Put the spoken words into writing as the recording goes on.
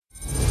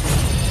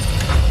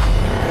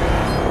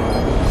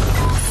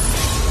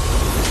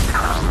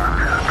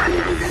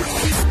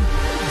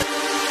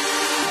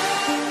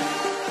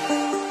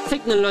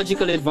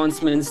technological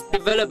advancements,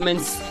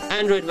 developments,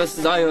 Android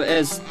versus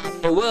iOS,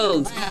 a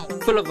world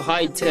full of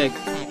high tech.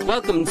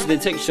 Welcome to the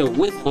Tech Show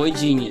with Boy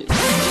Genius.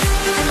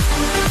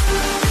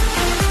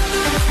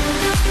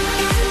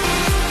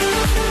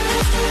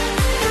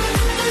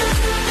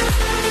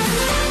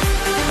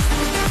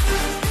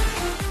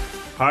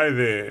 Hi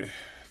there.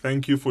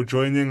 Thank you for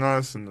joining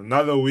us in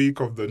another week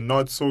of the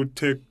Not So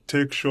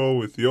Tech Show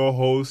with your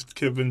host,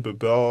 Kevin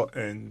Babel,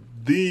 and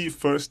the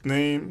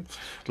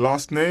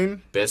last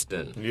name?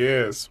 Beston.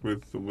 Yes,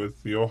 with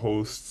your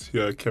hosts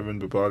here, Kevin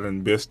Babel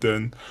and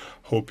Beston.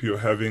 Hope you're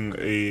having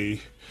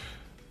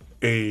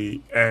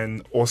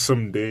an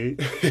awesome day.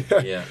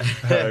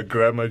 Yeah.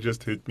 Grammar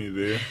just hit me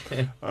there.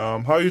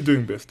 How are you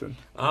doing, Beston?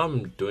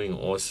 I'm doing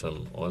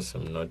awesome,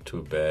 not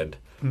too bad.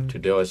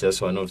 Today was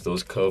just one of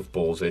those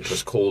curveballs. It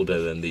was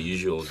colder than the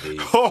usual day.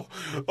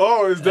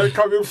 Oh, is that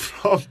coming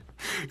from?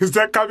 Is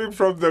that coming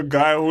from the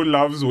guy who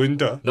loves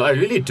winter? No, I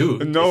really do.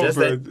 No, it's just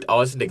that I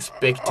wasn't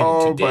expecting today.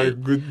 Oh my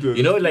goodness!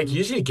 You know, like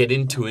usually get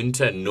into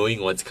winter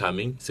knowing what's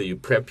coming, so you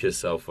prep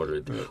yourself for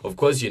it. Yeah. Of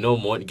course, you know,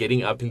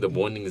 getting up in the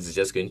mornings is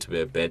just going to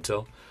be a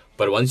battle.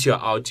 But once you're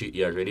out,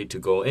 you're ready to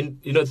go. And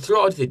you know,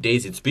 throughout the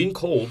days, it's been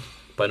cold,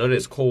 but not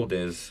as cold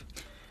as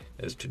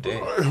today.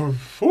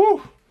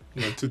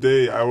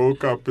 Today I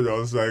woke up and I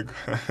was like,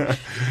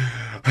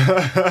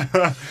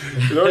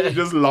 you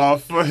just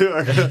laugh.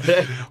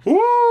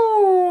 Woo!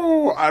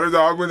 I don't know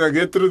how I'm gonna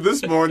get through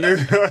this morning.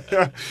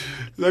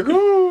 Like,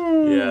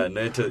 ooh. Yeah,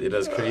 no, it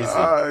was crazy.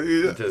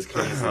 It was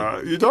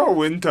crazy. You know,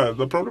 winter.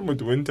 The problem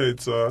with winter,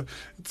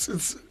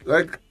 it's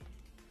like,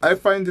 I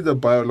find it a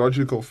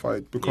biological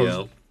fight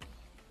because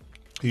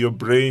your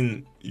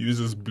brain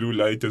uses blue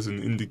light as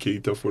an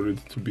indicator for it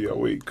to be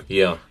awake.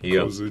 Yeah.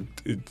 Because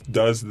it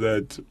does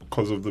that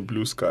because of the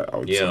blue sky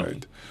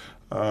outside.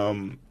 Yeah.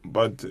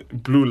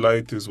 But blue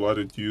light is what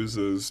it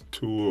uses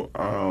to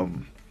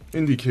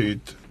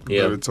indicate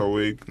that it's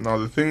awake. Now,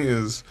 the thing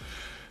is,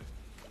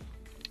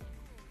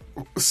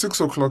 6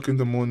 o'clock in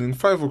the morning,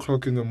 5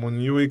 o'clock in the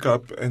morning, you wake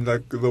up and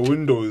like the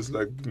window is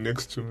like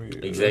next to me.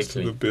 Exactly. Next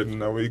to the bed,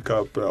 and I wake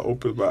up and I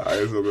open my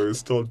eyes and it's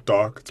still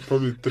dark. It's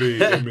probably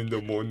 3 a.m. in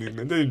the morning,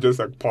 and then you just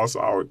like pass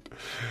out.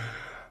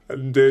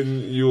 And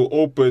then you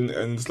open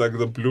and it's like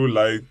the blue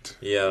light.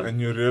 Yeah.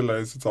 And you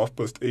realize it's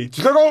 8:30.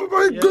 You're like, oh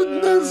my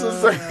goodness.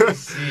 It's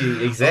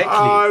like, exactly.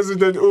 I was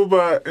in an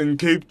Uber in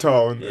Cape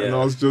Town and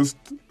I was just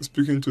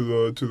speaking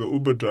to the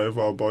Uber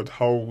driver about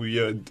how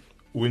weird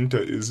winter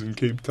is in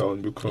Cape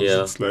Town because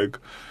it's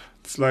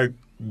like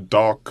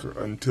dark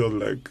until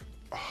like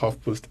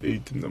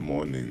 8:30 in the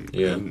morning.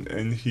 Yeah.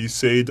 And he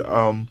said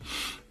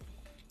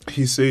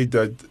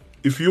that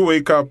if you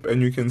wake up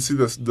and you can see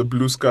the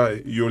blue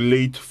sky, you're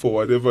late for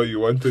whatever you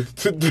wanted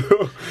to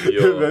do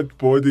that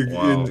morning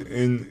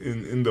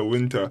in the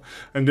winter.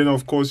 And then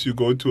of course you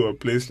go to a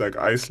place like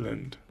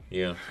Iceland.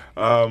 Yeah.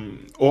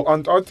 Or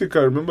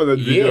Antarctica. Remember that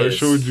video I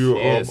showed you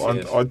of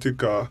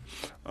Antarctica?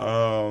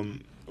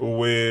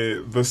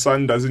 Where the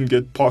sun doesn't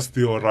get past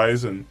the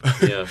horizon.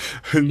 Yeah.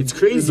 It's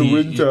crazy. In the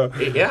winter.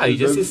 You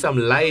just see some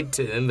light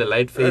and then the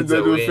light fades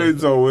away. And then it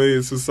fades away.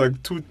 It's just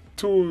like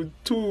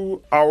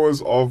two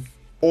hours of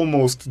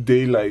almost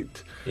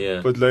daylight.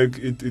 Yeah. But like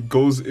it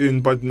goes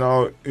in. But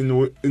now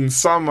in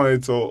summer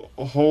it's a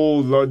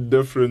whole lot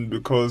different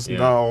because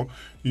now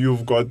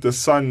you've got the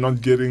sun not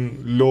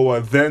getting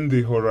lower than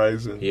the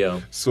horizon.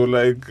 Yeah. So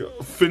like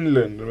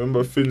Finland,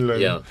 remember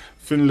Finland? Yeah.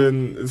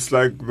 Finland, it's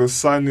like the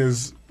sun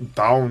is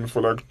down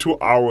for like 2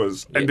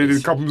 hours and then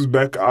it comes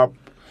back up.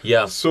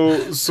 Yeah. So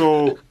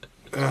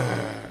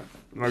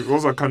like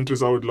those are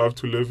countries I would love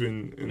to live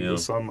in the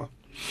summer.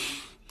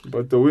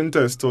 But the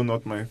winter is still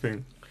not my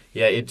thing.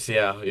 Yeah,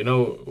 you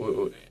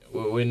know,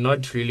 we're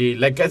not really,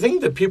 like, I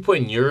think the people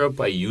in Europe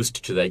are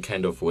used to that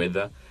kind of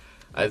weather.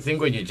 I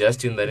think when you're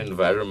just in that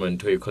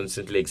environment where you're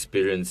constantly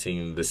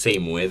experiencing the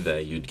same weather,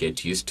 you'd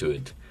get used to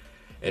it.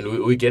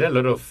 And we get a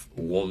lot of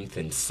warmth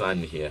and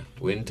sun here.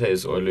 Winter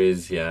is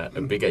always a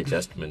big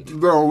adjustment.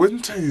 No,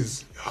 winter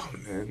is, oh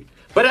man.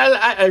 But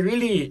I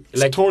really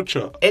it's like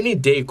torture. Any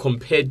day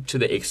compared to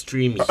the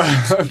extreme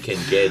heat you can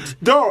get.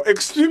 No,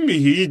 extreme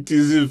heat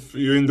is if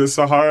you're in the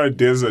Sahara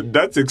Desert.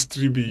 That's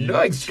extreme heat.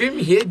 No, extreme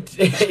heat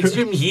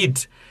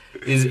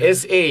is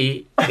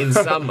SA in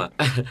summer.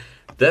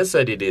 That's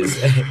what it is.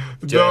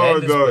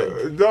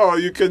 No,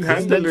 you can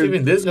handle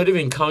it. There's not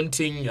even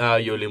counting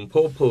your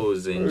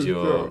Limpopos and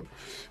your...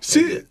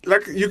 See,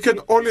 like you can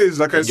always,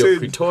 like I said,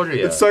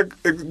 Pretoria. It's like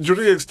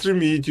during extreme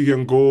heat, you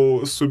can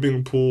go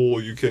swimming pool,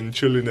 you can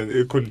chill in an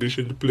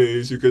air-conditioned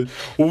place, you can.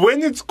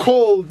 When it's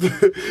cold,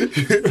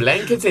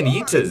 blankets and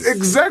heaters.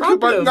 Exactly,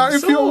 but now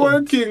if you're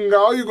working,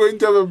 how are you going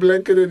to have a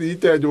blanket and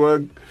heater at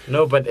work?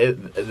 No, but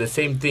the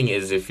same thing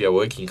is if you're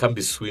working, you can't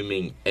be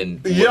swimming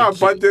and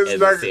but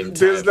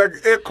there's like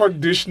air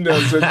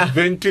conditioners and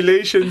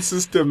ventilation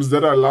systems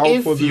that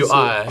allow for this.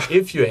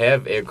 If you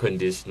have air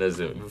conditioners,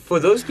 for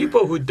those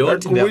people who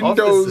don't, like in their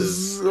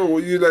windows,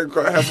 you like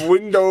have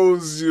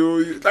windows.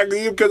 You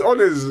can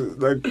always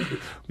like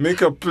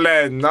make a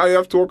plan. Now you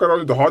have to walk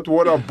around with hot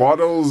water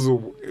bottles.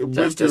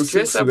 Just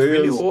dress up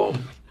really warm.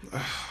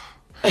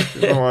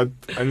 You know what?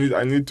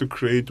 I need to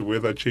create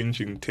weather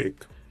changing tech.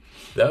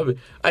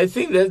 I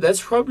think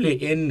that's probably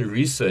in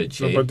research.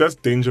 No, but that's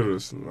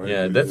dangerous.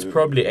 Like, that's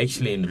probably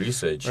actually in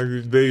research.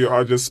 Like there you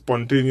are just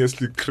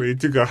spontaneously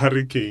creating a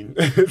hurricane.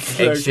 It's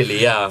like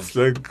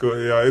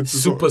it's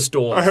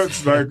superstorm.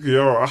 It's like,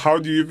 how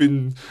do you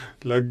even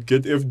like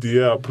get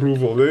FDA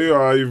approval? There you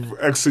are,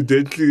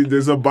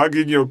 there's a bug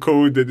in your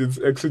code that it's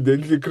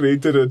accidentally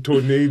created a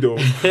tornado.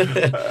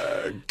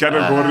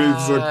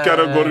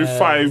 Category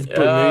 5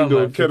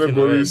 tornado,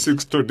 category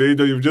 6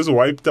 tornado. You've just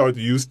wiped out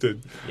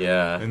Houston.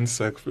 Yeah. And it's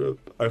like,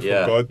 I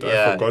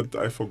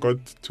forgot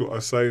to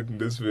assign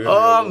this variable.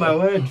 Oh my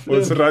word!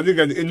 It's running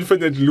an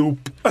infinite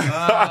loop.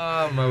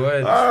 Oh my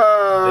word!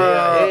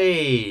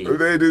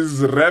 It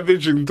is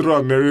ravaging through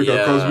America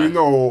because we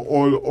know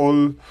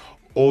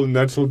all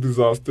natural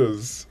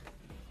disasters.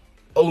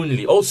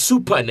 All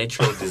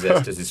supernatural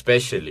disasters,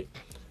 especially,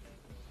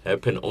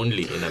 happen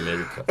only in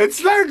America.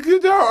 It's like,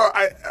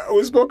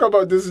 we spoke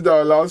about this in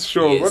our last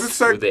show. Yes, but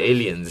it's like with the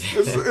aliens.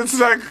 it's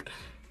like.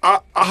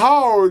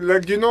 How,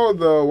 like,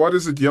 what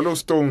is it,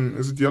 Yellowstone?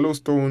 Is it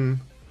Yellowstone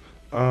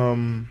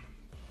Park?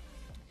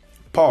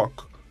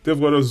 They've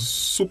got a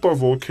super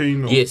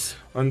volcano. Yes.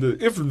 And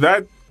if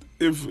that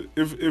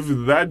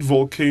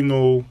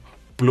volcano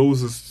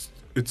blows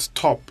its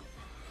top,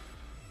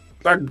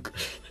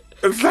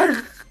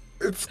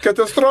 it's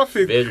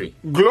catastrophic. Very.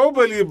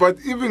 Globally, but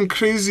even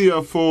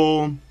crazier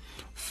for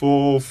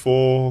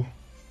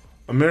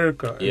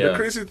America. Yeah. And the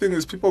crazy thing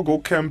is people go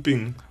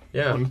camping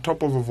on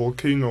top of a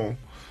volcano.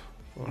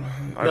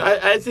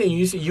 I think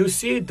you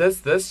see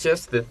that's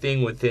just the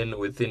thing within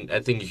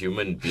I think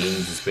human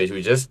beings, especially.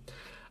 We're just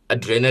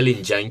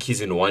adrenaline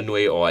junkies in one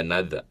way or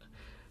another.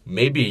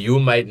 Maybe you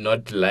might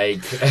not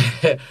like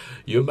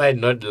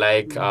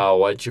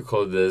what you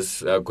call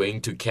this, going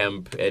to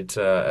camp at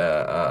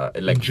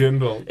like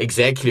general,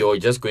 exactly, or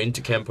just going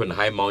to camp on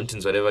high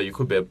mountains, whatever. You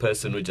could be a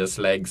person who just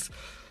likes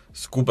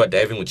scuba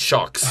diving with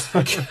sharks.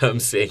 I'm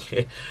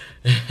saying.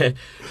 I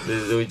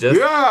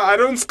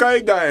don't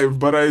skydive,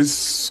 but I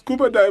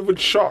scuba dive with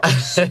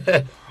sharks.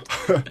 It's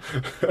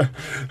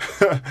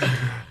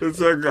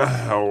like,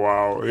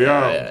 wow,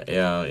 yeah.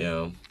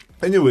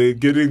 Anyway,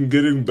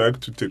 getting back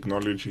to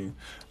technology,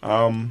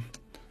 on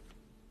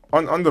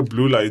the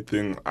blue light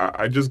thing,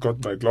 I just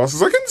got my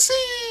glasses. I can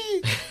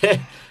see.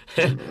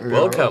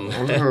 Welcome.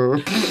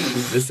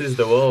 This is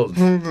the world.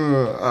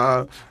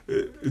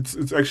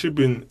 It's actually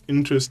been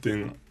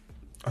interesting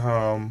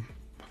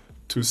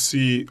to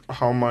see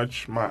how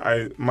much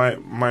my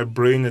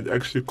brain had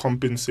actually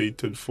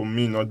compensated for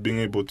me not being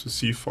able to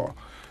see far.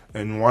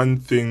 And one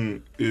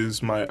thing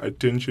is my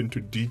attention to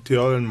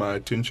detail and my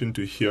attention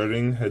to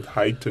hearing had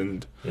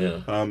heightened. Yeah.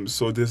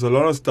 So there's a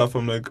lot of stuff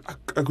I'm like,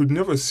 I could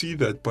never see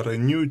that, but I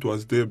knew it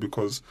was there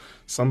because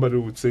somebody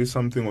would say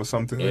something or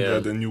something like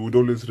that, and you would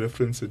always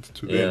reference it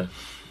to them.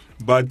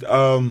 But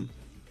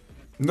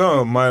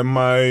no,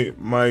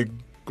 my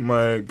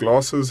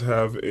glasses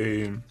have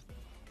a,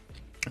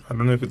 I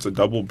don't know if it's a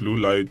double blue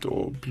light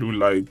or blue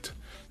light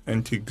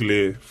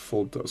anti-glare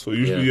filter. So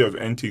usually you have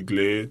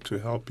anti-glare to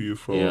help you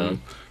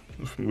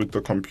with the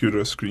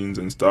computer screens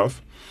and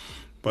stuff.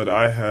 But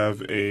I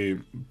have a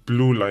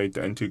blue light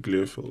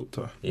anti-glare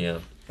filter. Yeah.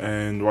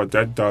 And what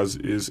that does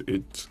is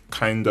it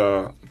kind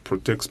of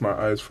protects my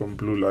eyes from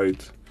blue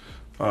light.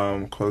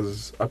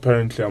 Because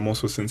apparently I'm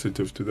also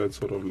sensitive to that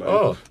sort of light.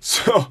 Oh.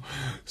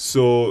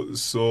 So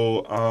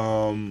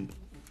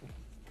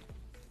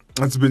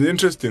it's been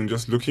interesting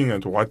just looking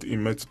at what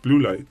emits blue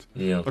light.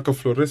 Yeah. Like a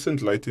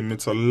fluorescent light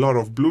emits a lot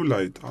of blue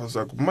light. I was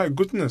like, my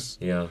goodness.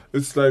 Yeah.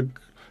 It's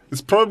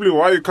probably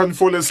why you can't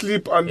fall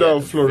asleep under a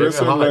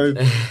fluorescent light.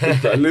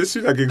 Unless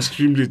you're like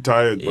extremely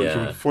tired, but you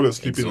would fall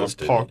asleep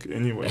exhausted in a park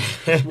anyway.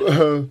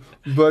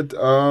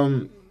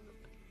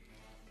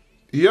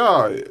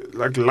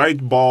 Like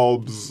light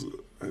bulbs.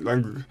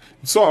 Like,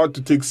 it's so hard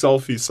to take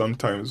selfies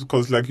sometimes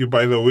because like you're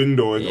by the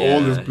window and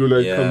all this blue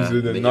light comes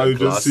in, and now you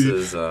just see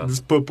this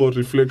purple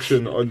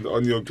reflection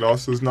on your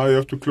glasses. Now you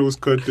have to close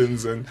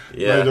curtains, and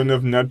now you don't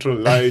have natural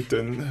light,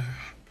 and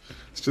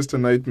it's just a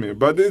nightmare.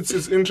 But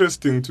it's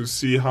interesting to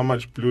see how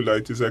much blue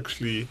light is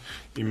actually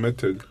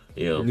emitted.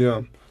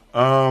 Yeah.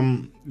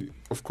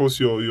 Of course,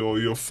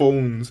 your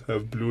phones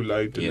have blue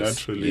light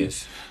naturally.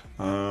 Yes.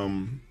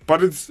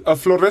 But it's a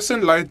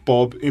fluorescent light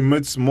bulb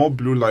emits more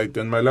blue light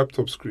than my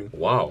laptop screen.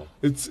 Wow.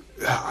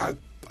 I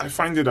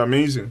find it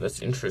amazing.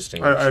 That's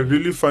interesting. I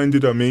really find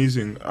it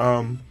amazing.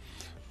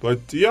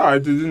 But yeah, I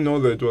didn't know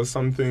that it was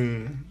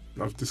something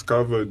I've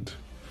discovered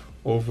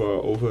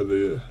over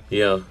the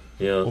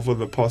over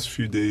the past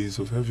few days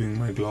of having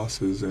my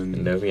glasses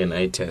and having an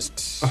eye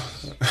test.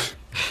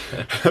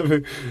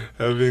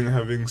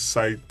 having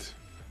sight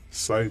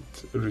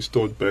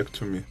restored back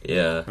to me.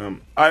 Yeah.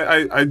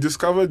 I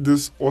discovered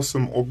this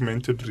awesome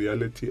augmented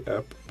reality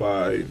app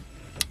by,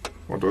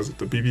 what was it,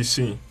 the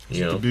BBC?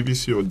 Yeah. The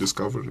BBC or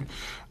Discovery.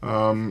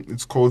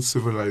 It's called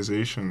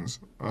Civilizations.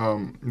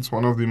 It's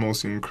one of the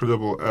most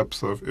incredible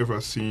apps I've ever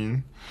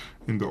seen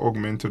in the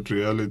augmented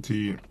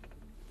reality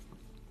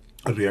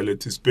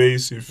reality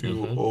space. If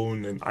you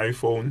own an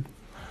iPhone,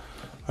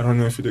 I don't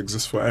know if it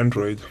exists for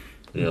Android,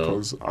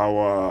 because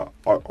our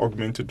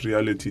augmented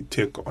reality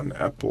tech on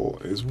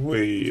Apple is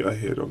way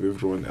ahead of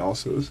everyone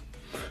else's.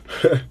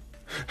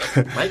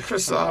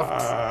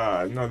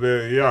 Microsoft. No,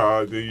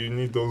 you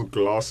need those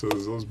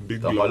glasses, those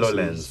big glasses.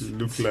 HoloLens. You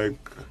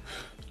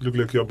look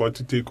like you're about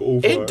to take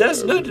over. It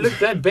does not look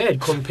that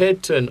bad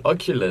compared to an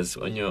Oculus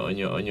on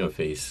your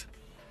face.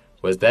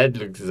 Was that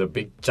looks a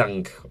big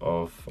chunk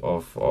of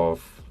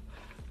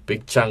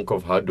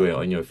hardware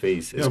on your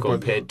face as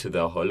compared to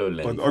the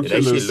HoloLens. But Oculus, it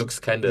actually looks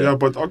kind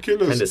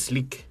of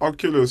sleek.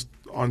 Oculus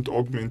aren't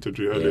augmented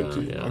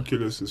reality.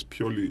 Oculus is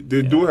purely.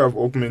 They do have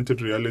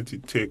augmented reality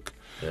tech.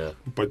 Yeah.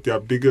 But their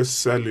biggest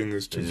selling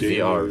is to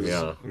gamers.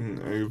 VR,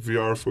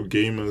 VR for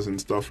gamers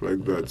and stuff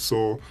like that.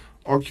 So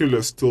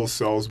Oculus still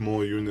sells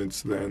more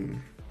units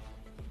than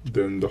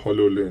the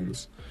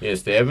HoloLens.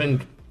 Yes, they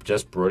haven't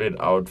just brought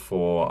it out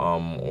for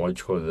what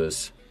you call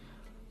this?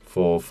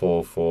 For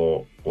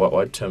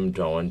what term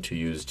do I want to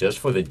use? Just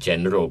for the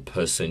general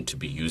person to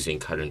be using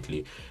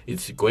currently.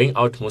 It's going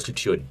out mostly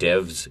to your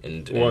devs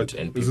and people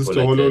is this like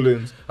the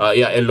HoloLens?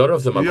 that. A lot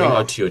of them are going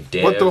out to your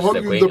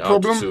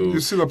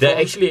devs. But they're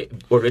actually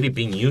already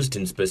being used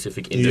in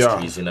specific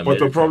industries in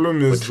America. But the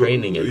problem is for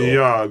training and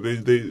all.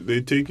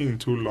 they're taking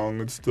too long.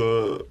 It's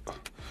the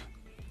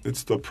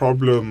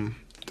problem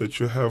that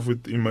you have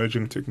with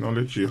emerging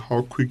technology.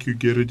 How quick you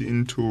get it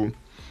into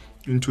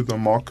the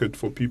market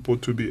for people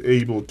to be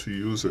able to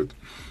use it.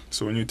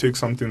 So when you take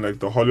something like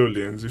the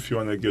HoloLens, if you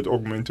want to get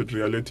augmented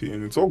reality,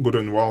 and it's all good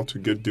and well to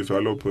get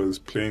developers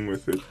playing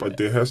with it, but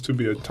there has to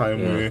be a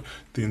time where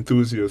the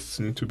enthusiasts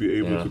need to be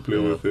able to play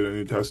with it, and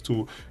it has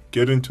to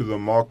get into the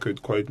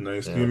market quite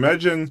nicely.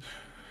 Imagine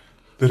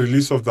the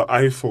release of the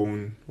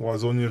iPhone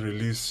was only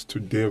released to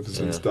devs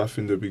and stuff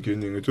in the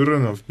beginning. It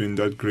wouldn't have been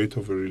that great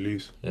of a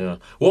release. Yeah.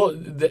 Well,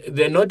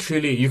 they're not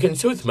really... You can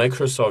see with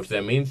Microsoft,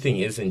 their main thing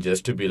isn't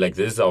just to be like,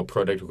 this is our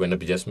product, we're going to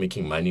be just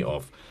making money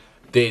off.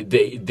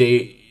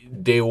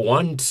 They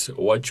want,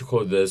 what you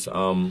call this,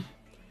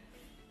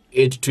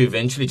 it to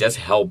eventually just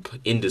help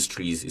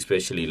industries,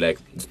 especially like,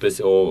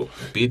 or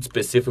be it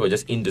specific or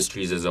just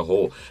industries as a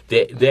whole.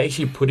 They're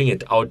actually putting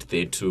it out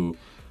there to...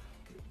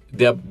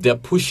 They're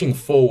pushing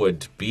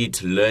forward, be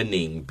it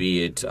learning,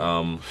 be it...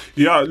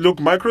 look,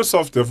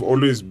 Microsoft have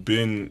always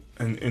been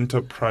an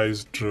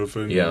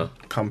enterprise-driven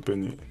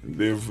company.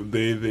 They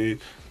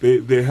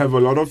have a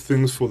lot of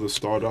things for the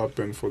startup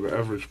and for the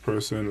average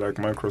person, like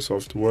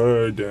Microsoft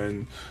Word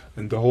and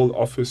the whole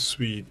Office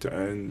suite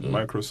and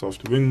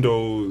Microsoft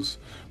Windows.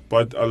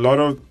 But a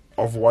lot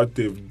of what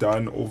they've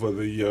done over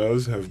the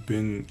years have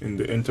been in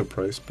the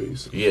enterprise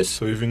space. Yes.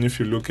 So even if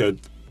you look at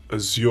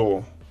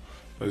Azure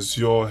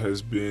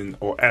has been,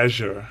 or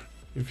Azure,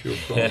 if you're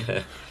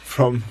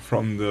from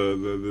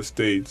the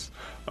States,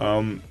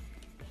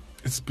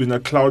 it's been a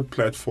cloud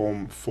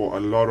platform for a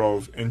lot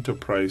of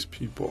enterprise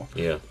people.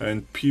 Yeah.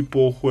 And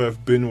people who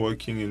have been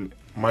working in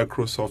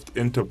Microsoft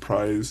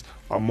Enterprise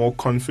are more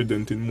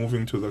confident in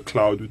moving to the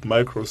cloud with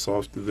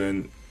Microsoft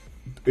than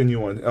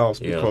anyone else,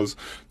 because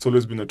it's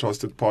always been a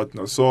trusted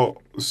partner. So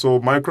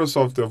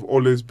Microsoft have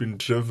always been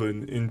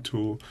driven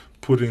into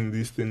putting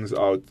these things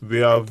out.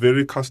 They are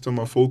very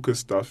customer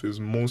focused stuff,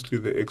 is mostly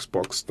the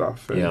Xbox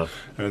stuff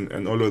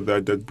and all of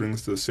that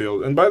brings the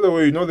sales. And by the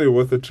way, they're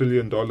worth $1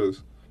 trillion.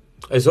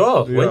 As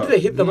well? When did they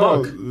hit the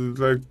mark?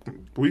 Like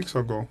weeks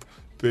ago.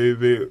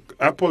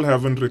 Apple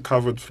haven't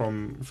recovered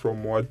from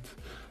what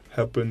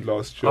happened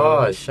last year.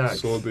 Oh,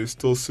 shucks. So they're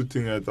still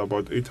sitting at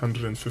about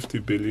 850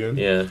 billion.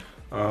 Yeah.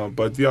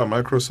 But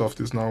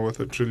Microsoft is now worth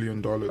 $1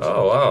 trillion.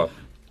 Oh, wow.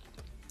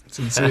 It's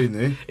insane,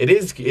 eh? It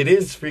is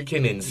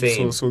freaking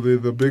insane. So they're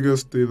the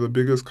biggest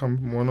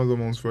one of the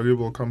most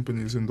valuable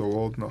companies in the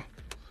world now.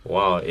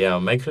 Wow, yeah,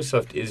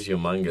 Microsoft is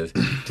humongous.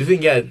 Do you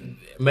think,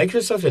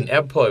 Microsoft and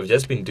Apple have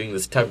just been doing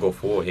this tug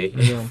of war, hey,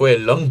 for a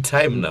long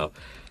time now.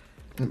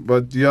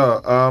 But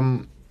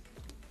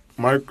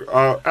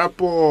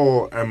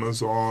Apple,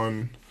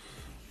 Amazon,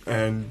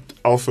 and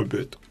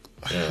Alphabet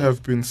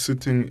have been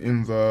sitting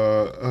in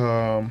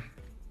the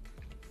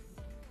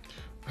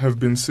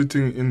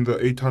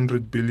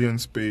 800 billion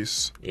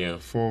space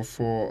for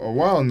a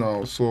while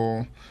now.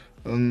 So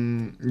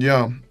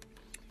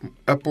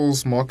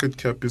Apple's market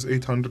cap is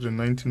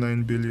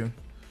 899 billion.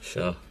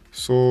 Sure.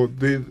 So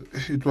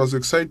it was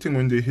exciting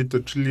when they hit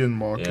the trillion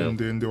mark, and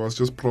then there was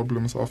just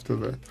problems after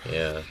that.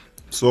 Yeah.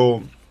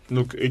 So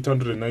look,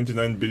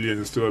 899 billion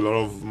is still a lot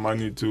of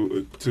money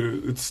to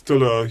it's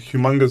still a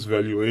humongous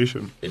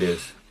valuation. It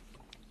is.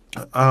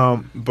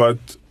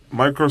 But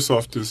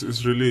Microsoft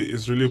is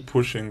really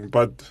pushing.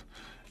 But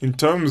in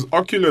terms,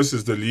 Oculus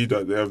is the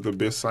leader. They have the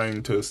best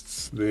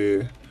scientists.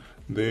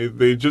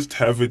 They just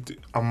have it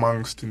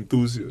amongst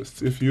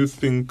enthusiasts. If you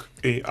think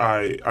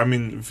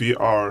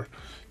VR,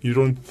 you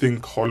don't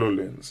think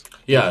HoloLens.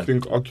 Yeah. You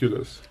think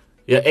Oculus.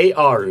 Yeah,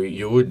 AR,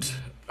 you would...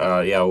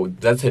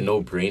 that's a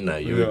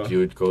no-brainer. You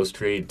would go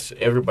straight.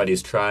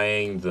 Everybody's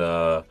trying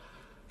the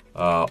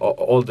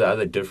all the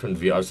other different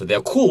VRs. So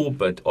they're cool,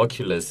 but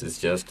Oculus is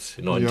just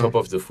on top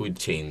of the food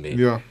chain there.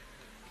 Yeah.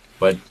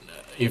 But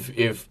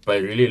if by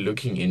really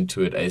looking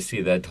into it, I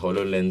see that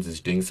HoloLens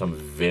is doing some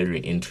very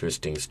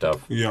interesting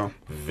stuff. Yeah.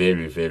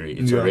 Very, very.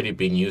 It's already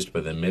being used by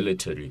the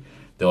military.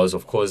 There was,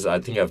 of course, I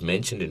think I've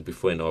mentioned it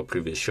before in our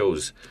previous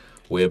shows,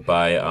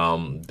 whereby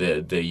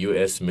the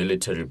U.S.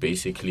 military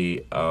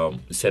basically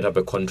set up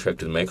a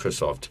contract with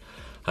Microsoft,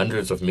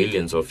 hundreds of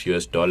millions of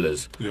US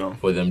dollars,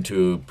 for them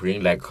to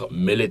bring like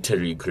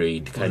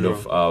military-grade kind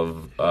of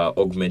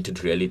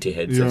augmented reality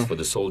headsets for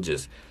the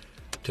soldiers,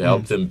 to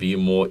help them be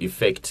more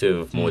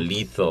effective, more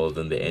lethal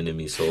than the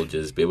enemy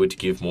soldiers, be able to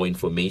give more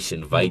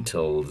information,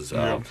 vitals,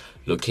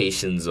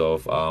 locations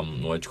of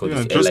what you call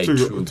this, allied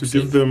troops. To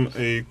give them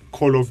a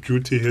Call of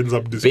Duty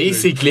heads-up display.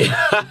 Basically.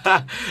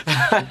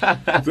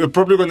 They're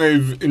probably going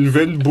to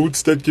invent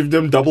boots that give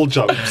them double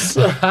jumps.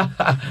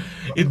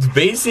 It's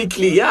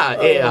basically,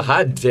 a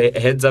hard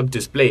heads-up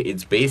display.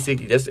 It's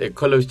basically just a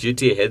Call of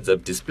Duty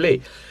heads-up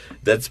display.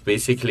 That's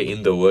basically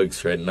in the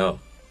works right now.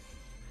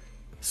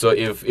 So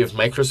if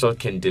Microsoft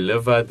can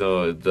deliver,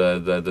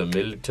 the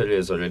military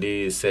has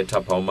already set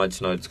up how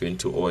much now it's going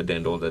to order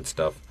and all that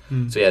stuff.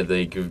 So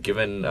they've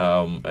given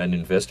an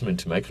investment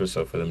to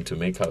Microsoft for them to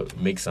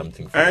make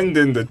something. And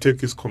then the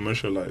tech is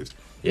commercialized.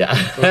 Yeah,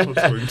 that's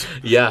what's going to,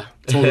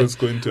 that's all that's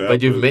going to happen.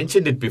 But you've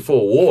mentioned it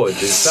before. War.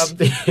 There's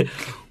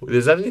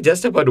something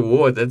just about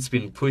war that's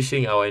been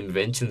pushing our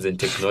inventions and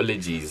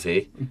technologies,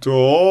 to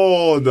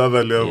all the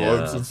other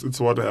levels.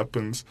 It's what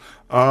happens.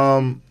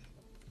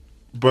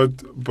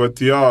 But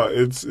yeah,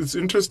 it's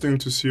interesting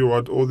to see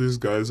what all these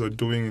guys are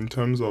doing in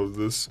terms of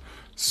this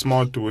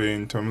smart way,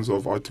 in terms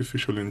of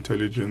artificial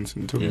intelligence,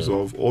 in terms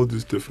of all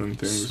these different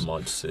things.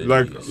 Smart cities.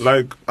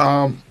 Like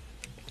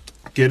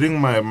getting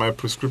my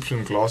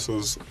prescription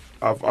glasses.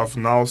 I've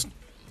now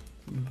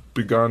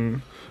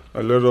begun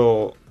a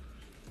little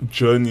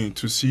journey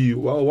to see,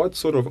 well, what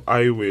sort of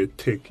eyewear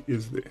tech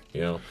is there?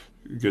 Yeah,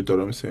 you get what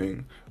I'm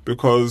saying?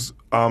 Because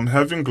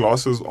having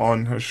glasses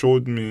on has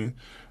showed me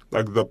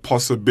like the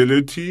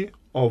possibility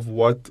of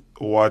what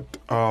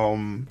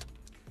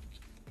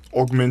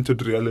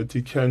augmented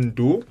reality can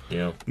do.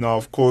 Yeah. Now,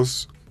 of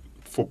course,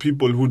 for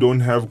people who don't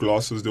have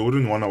glasses, they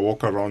wouldn't want to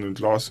walk around with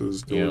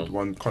glasses. They would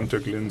want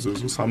contact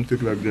lenses or something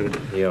like that.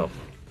 Yeah.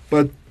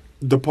 But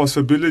the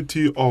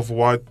possibility of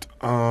what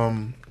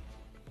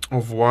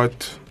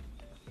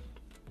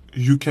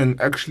you can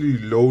actually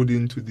load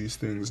into these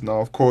things. Now,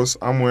 of course,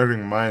 I'm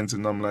wearing mines,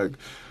 and I'm like,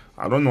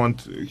 I don't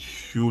want a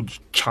huge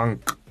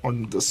chunk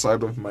on the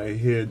side of my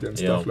head and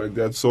stuff like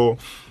that. So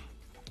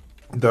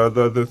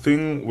the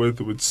thing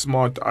with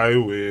smart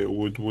eyewear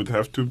would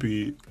have to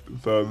be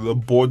the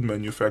board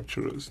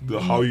manufacturers,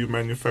 how you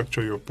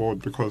manufacture your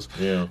board, because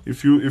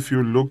if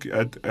you look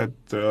at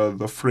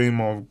the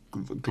frame of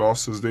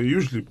glasses, they're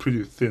usually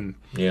pretty thin.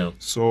 Yeah.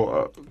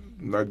 So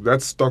like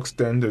that's stock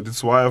standard.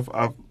 It's why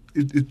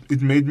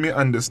it made me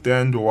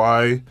understand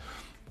why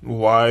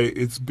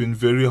it's been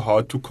very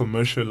hard to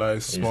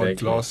commercialize smart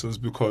glasses,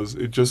 because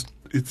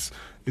it's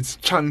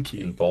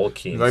chunky and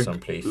bulky in some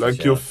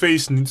places. Your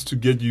face needs to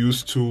get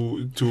used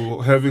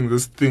to having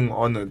this thing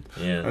on it,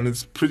 and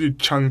it's pretty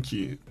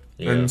chunky.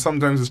 And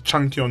sometimes it's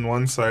chunky on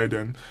one side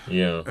and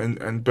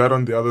bad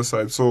on the other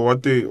side. So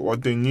what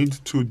they need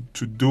to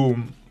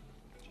do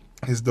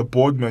is the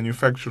board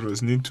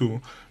manufacturers need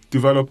to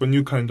develop a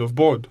new kind of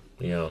board.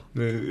 Yeah,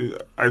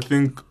 I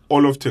think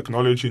all of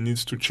technology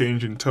needs to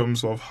change in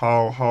terms of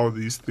how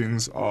these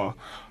things are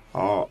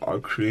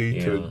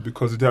created,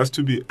 because it has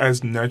to be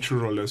as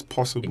natural as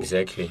possible.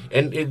 Exactly,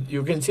 and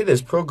you can see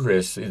there's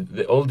progress.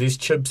 All these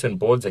chips and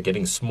boards are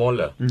getting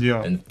smaller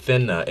and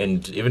thinner,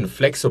 and even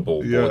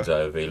flexible boards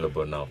are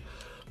available now.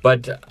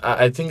 But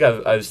I think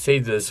I've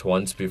said this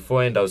once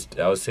before, and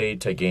I'll say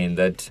it again,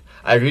 that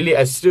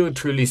I still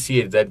truly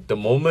see it, that the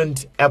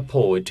moment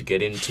Apple were to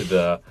get into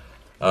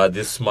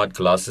this smart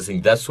glasses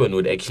thing, that's when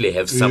would actually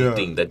have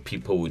something that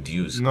people would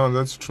use. No,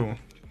 that's true.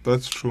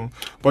 That's true.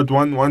 But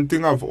one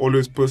thing I've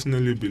always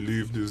personally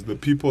believed is the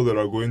people that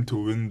are going to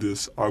win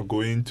this are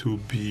going to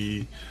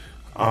be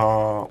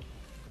the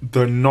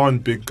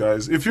non-big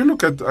guys. If you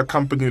look at a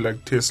company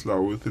like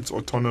Tesla with its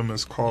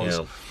autonomous cars,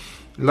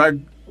 like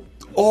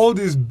all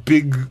these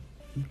big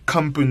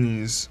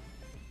companies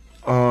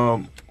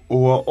were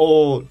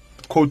all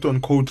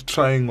quote-unquote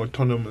trying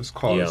autonomous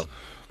cars. Yeah.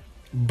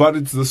 But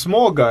it's the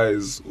small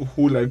guys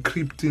who like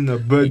creeped in a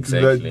bit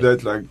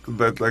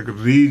that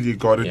really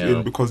got it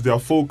in, because their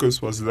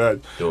focus was that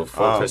they were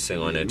focusing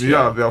on it.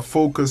 Their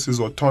focus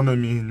is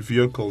autonomy in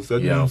vehicles.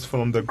 That means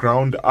from the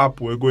ground up,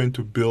 we're going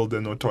to build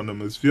an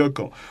autonomous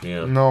vehicle.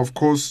 Yeah. Now, of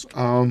course,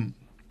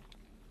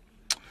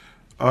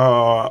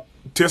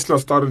 Tesla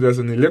started as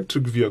an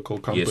electric vehicle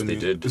company. Yes, they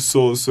did.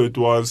 So it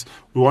was,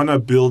 we want to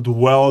build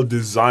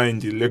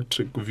well-designed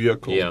electric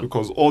vehicles,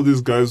 because all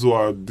these guys who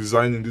are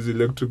designing these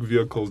electric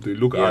vehicles, they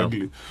look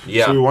ugly.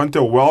 Yeah. So we want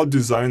a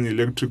well-designed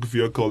electric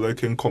vehicle that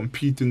can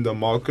compete in the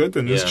market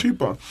and is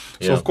cheaper.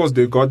 So, of course,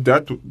 they got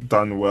that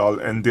done well.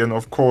 And then,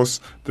 of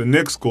course, the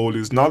next goal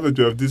is, now that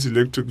you have these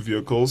electric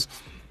vehicles,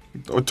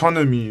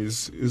 autonomy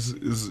is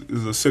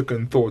a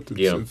second thought.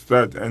 It's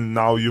that, and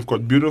now you've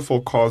got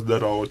beautiful cars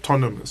that are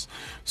autonomous.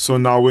 So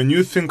now when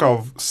you think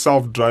of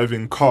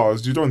self-driving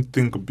cars, you don't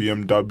think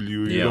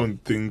BMW, you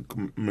don't think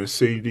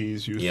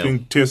Mercedes, you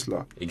think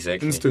Tesla.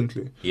 Exactly.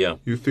 Instantly. Yeah.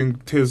 You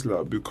think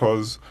Tesla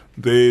because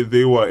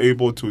they were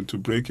able to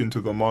break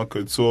into the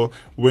market. So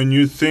when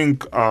you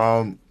think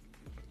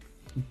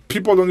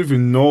people don't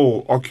even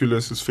know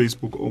Oculus is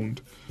Facebook owned.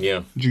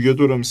 Yeah. Do you get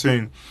what I'm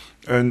saying?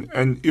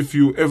 And if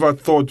you ever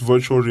thought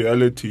virtual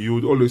reality, you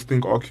would always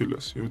think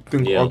Oculus. You would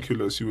think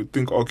Oculus. You would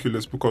think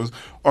Oculus because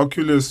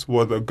Oculus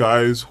were the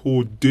guys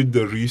who did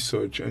the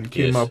research and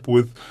came up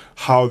with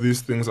how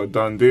these things are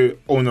done. They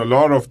own a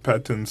lot of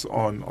patents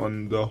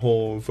on the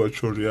whole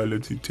virtual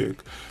reality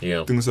tech.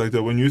 Yeah. Things like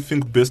that. When you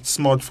think best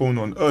smartphone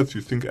on earth,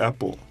 you think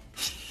Apple.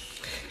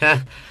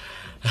 Yeah.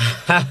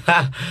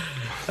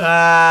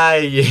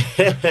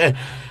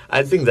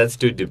 I think that's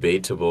too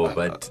debatable,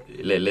 but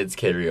let's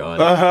carry on.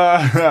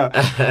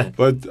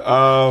 But,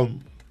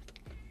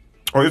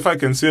 or if I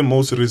can say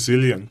most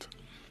resilient,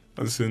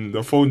 as in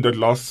the phone that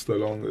lasts the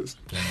longest.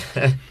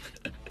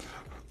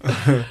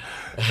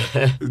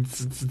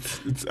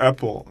 it's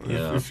Apple.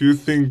 Yeah. If you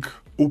think,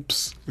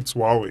 oops, it's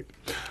Huawei.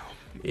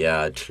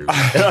 Yeah, true.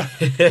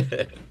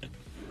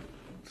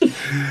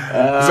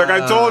 It's like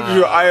I told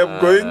you, I am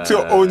going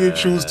to only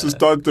choose to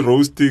start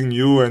roasting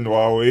you and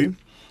Huawei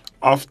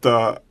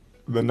after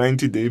the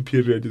 90-day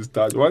period is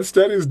done. Once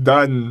that is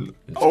done,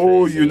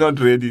 crazy. You're not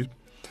ready.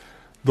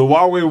 The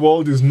Huawei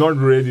world is not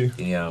ready.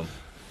 Yeah.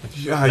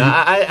 Yeah,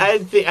 I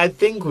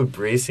think we're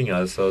bracing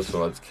ourselves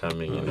for what's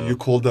coming. You know? You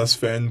called us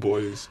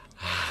fanboys.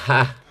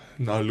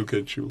 Now look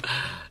at you.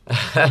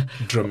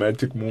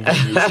 Dramatic movie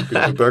music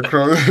in the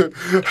background.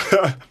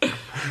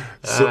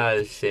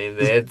 Shame.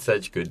 They had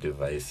such good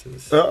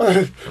devices.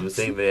 I'm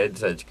saying they had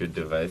such good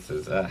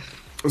devices.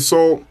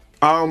 So,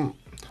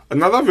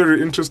 another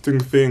very interesting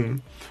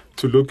thing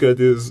to look at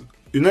is,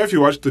 if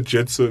you watch the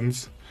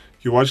Jetsons,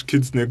 you watch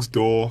Kids Next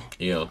Door.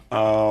 Yeah.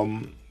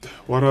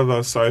 What other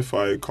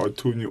sci-fi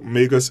cartoon?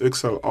 Megas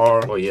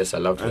XLR. Oh yes, I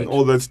love that. And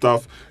all that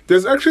stuff.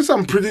 There's actually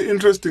some pretty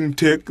interesting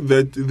tech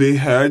that they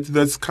had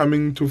that's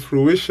coming to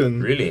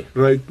fruition. Really?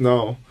 Right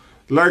now,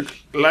 like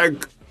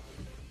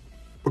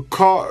a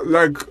car.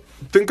 Like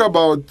think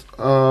about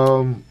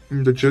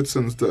the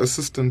Jetsons, the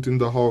assistant in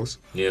the house.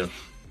 Yeah.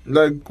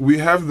 Like we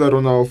have that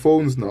on our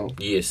phones now.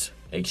 Yes,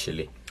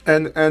 actually.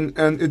 And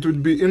it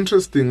would be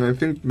interesting. I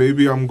think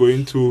maybe I'm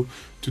going to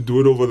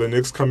do it over the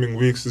next coming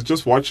weeks. Is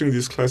just watching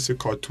these classic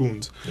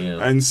cartoons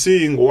and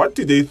seeing what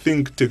did they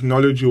think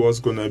technology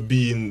was gonna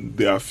be in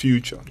their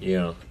future.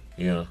 Yeah.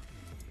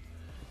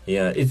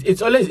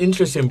 It's always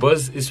interesting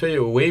because it's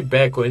way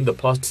back or in the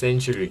past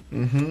century.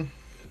 Mm-hmm.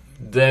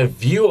 The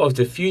view of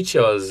the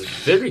future was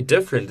very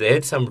different. They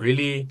had some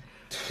really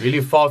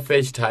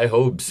far-fetched high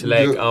hopes.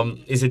 Like,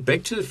 is it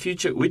Back to the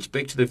Future? Which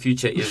Back to the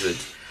Future is it?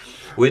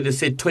 Where they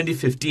said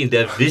 2015,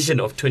 their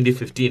vision of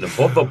 2015,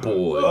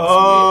 hoverboards.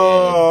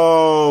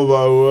 Oh,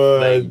 my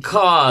word. Like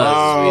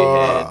cars we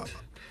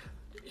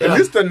had. At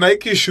least the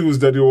Nike shoes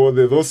that you wore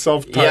there, those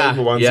self-timed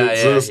ones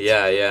exist.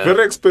 Yeah.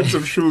 Very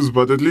expensive shoes,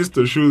 but at least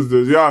the shoes.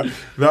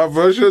 That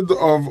version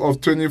of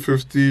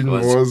 2015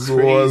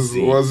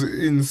 was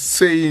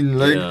insane.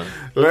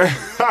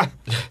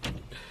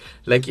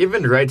 Like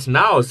even right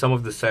now, some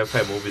of the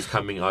sci-fi movies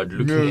coming out,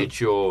 looking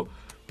at your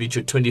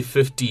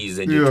 2050s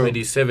and your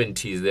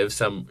 2070s, they have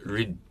some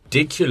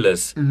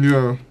ridiculous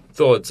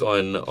thoughts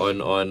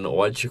on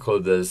what you call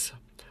this,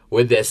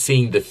 where they're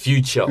seeing the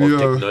future of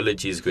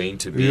technology is going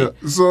to be. Yeah.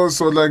 So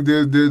like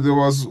there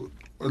was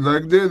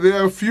like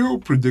there are a few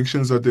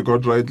predictions that they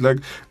got right. Like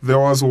there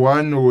was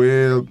one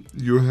where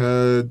you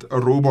had a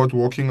robot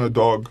walking a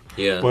dog.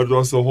 Yeah. But it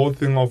was the whole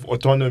thing of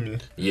autonomy.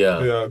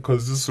 Yeah. Yeah,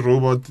 because this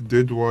robot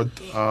did what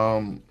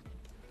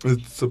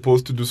it's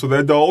supposed to do. So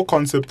that the whole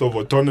concept of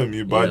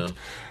autonomy, but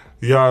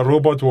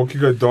robot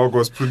walking a dog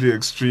was pretty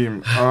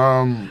extreme.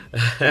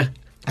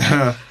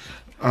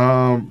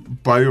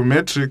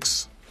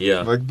 Biometrics,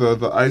 like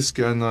the eye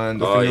scanner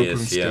and the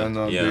fingerprint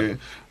scanner,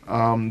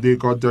 they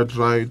got that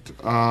right.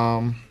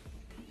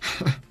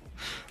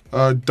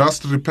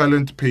 Dust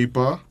repellent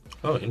paper.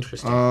 Oh,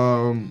 interesting.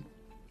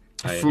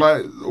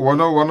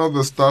 One of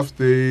the stuff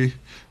they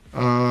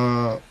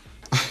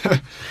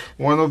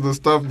one of the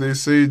stuff they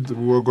said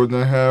we're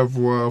gonna have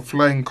were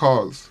flying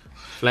cars.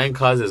 Flying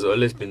cars has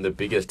always been the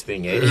biggest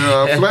thing, eh?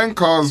 Yeah, flying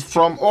cars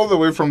from all the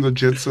way from the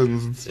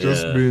Jetsons. It's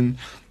just been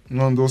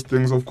one of those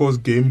things. Of course,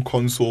 game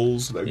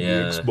consoles like the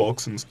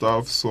Xbox and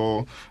stuff.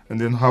 So, and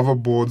then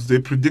hoverboards. They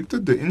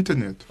predicted the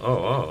internet.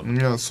 Oh, wow.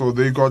 Yeah, so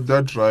they got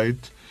that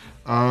right.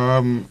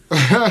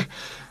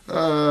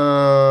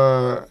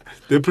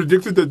 They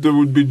predicted that there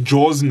would be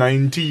Jaws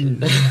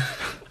 19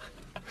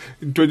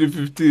 in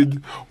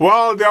 2015.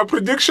 Well, their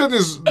prediction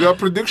is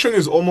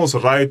almost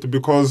right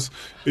because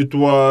it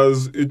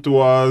was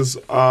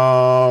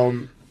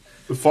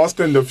Fast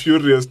and the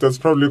Furious that's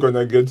probably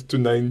gonna get to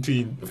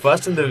 19.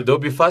 There'll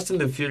be Fast and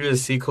the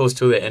Furious sequels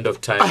till the end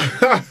of time.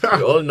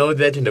 We all know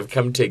that and have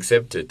come to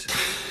accept it.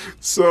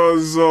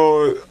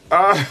 So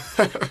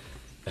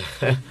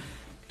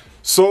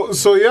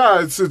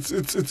yeah,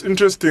 it's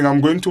interesting.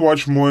 I'm going to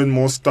watch more and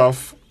more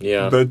stuff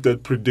that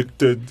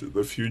predicted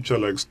the future,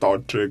 like Star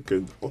Trek,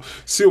 and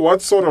see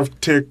what sort of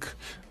tech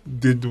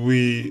did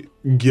we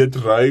get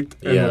right,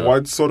 and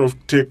what sort of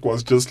tech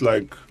was just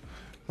like,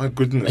 my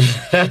goodness,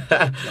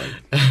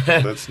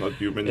 that's not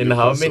human. In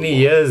how many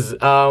years?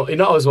 I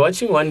was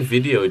watching one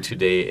video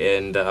today,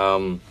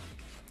 and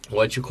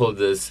what you call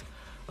this?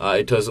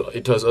 It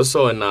was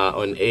also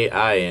on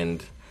AI,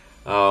 and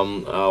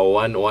one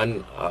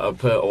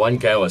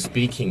guy was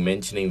speaking,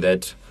 mentioning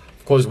that,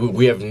 of course,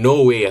 we have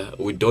no way,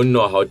 we don't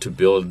know how to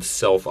build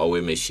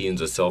self-aware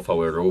machines or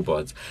self-aware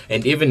robots.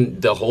 And even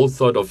the whole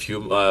thought of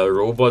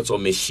robots or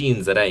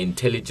machines that are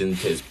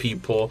intelligent as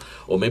people,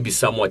 or maybe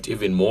somewhat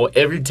even more,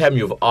 every time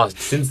you've asked,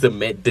 since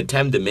the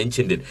time they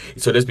mentioned it,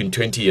 it's always been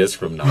 20 years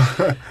from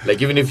now.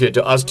 Like, even if you had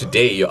to ask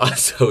today, your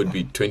answer would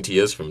be 20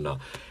 years from now.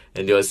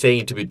 And they were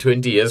saying it to be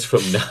 20 years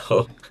from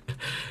now.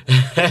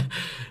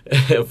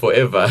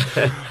 Forever.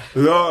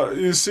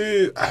 You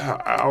see,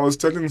 I was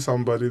telling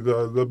somebody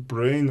the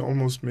brain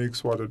almost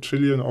makes 1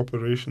 trillion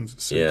operations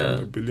a second,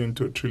 1 billion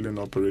to 1 trillion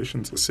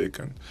operations a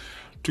second.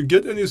 To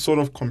get any sort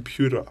of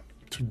computer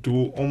to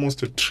do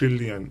almost 1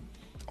 trillion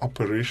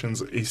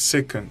operations a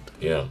second,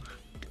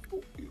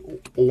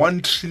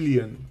 1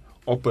 trillion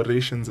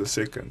operations a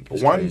second,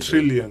 That's 1 crazy.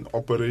 trillion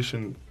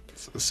operations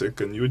a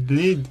second, you'd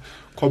need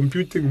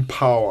computing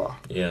power.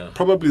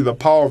 Probably the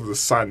power of the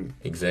sun.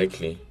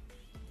 Exactly.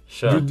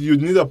 Sure.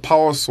 You'd need a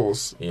power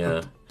source.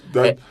 And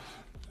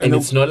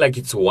it's not like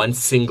it's one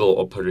single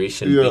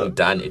operation being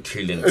done 1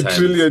 trillion times. 1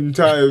 trillion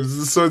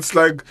times. So it's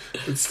like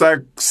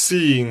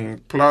seeing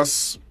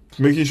plus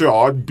making sure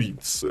heart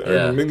beats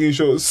and making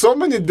sure so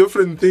many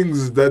different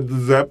things that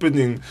is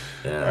happening.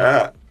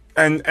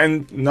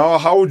 And now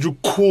how would you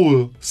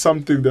cool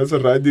something that's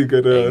running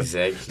at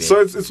Exactly. So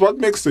it's what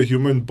makes the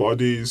human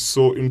body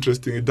so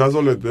interesting. It does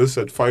all of this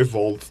at 5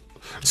 volts.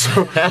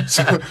 So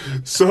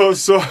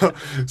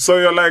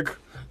you're like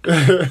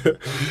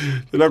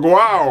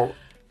wow.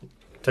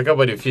 Talk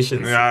about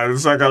efficiency. Yeah,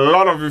 it's like a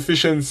lot of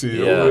efficiency.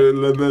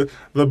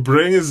 The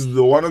brain is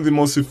one of the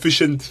most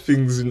efficient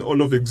things in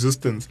all of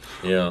existence.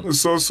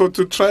 So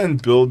to try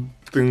and build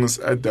things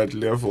at that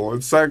level,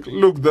 it's like,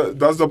 look,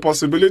 does the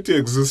possibility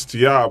exist?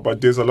 Yeah,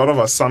 but there's a lot of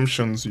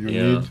assumptions you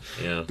need.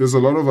 There's a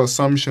lot of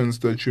assumptions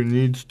that you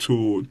need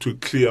to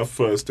clear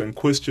first, and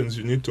questions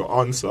you need to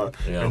answer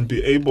and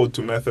be able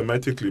to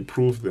mathematically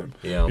prove them.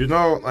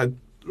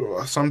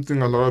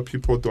 Something a lot of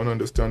people don't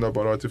understand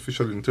about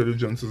artificial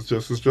intelligence is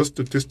just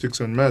statistics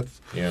and math.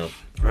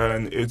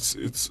 And it's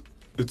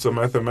a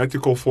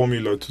mathematical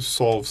formula to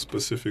solve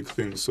specific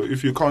things. So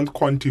if you can't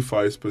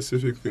quantify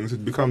specific things,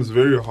 it becomes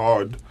very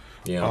hard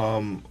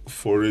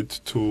for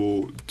it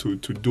to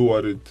do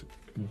what it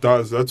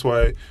does. That's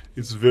why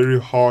it's very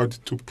hard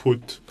to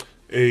put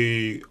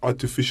a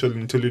artificial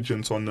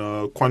intelligence on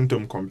a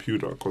quantum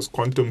computer, because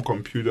quantum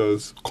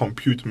computers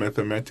compute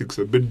mathematics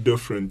a bit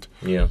different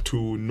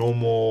to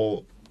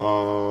normal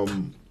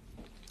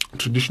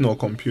traditional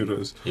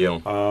computers.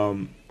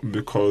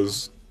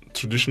 Because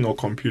traditional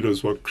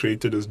computers were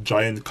created as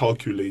giant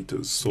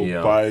calculators. So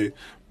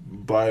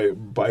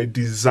by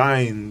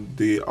design,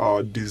 they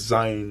are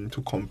designed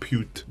to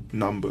compute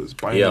numbers,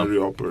 binary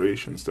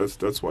operations.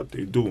 That's what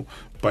they do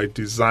by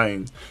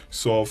design.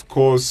 So of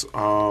course,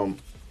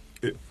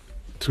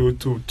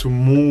 to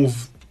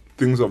move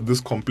things of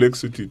this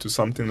complexity to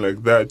something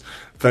like that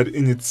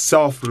in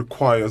itself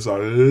requires a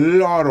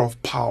lot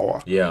of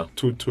power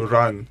to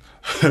run.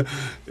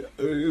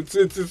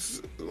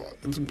 It's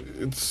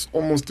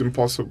almost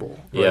impossible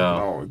right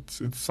now.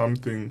 It's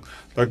something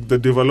like the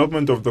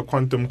development of the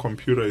quantum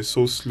computer is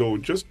so slow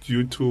just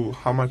due to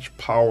how much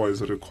power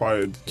is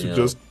required to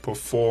just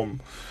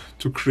perform,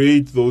 to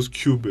create those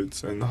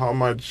qubits, and how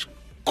much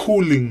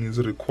cooling is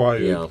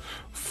required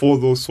for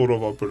those sort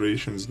of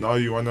operations. Now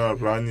you want to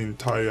run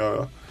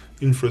entire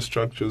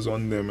infrastructures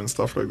on them and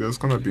stuff like that. It's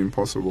going to be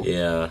impossible.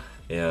 But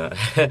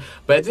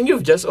I think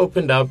you've just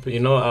opened up,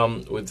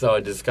 with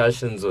our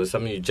discussions, or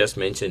something you just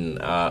mentioned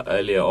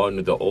earlier on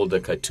with the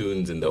older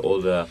cartoons and the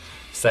older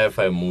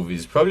sci-fi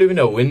movies, probably even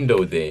a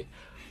window there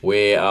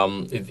where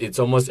it's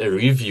almost a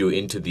review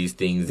into these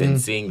things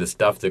and seeing the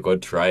stuff that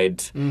got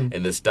right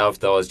and the stuff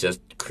that was just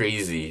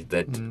crazy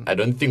that I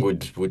don't think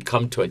would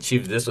come to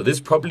achieve this. So this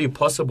is probably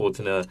possible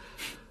in a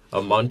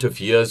amount of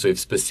years, or if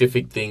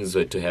specific things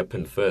were to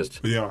happen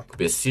first. It could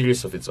be a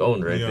series of its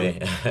own right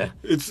there.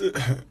 It's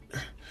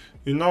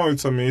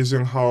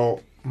amazing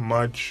how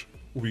much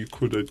we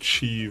could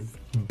achieve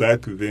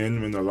back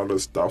then when a lot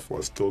of stuff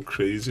was still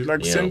crazy,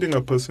 like sending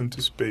a person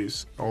to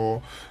space,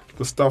 or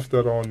the stuff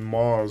that are on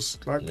Mars.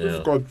 Like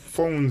we've got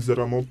phones that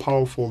are more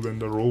powerful than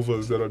the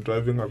rovers that are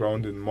driving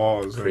around in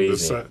Mars,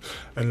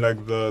 and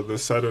like the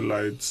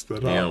satellites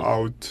that are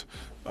out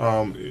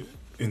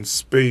in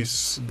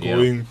space,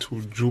 going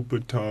to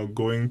Jupiter,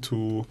 going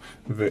to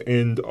the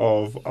end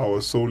of our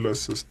solar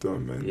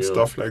system, and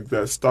stuff like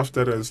that. Stuff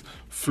that has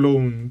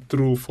flown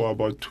through for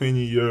about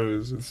 20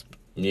 years.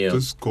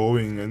 just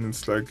going, and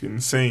it's like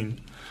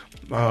insane.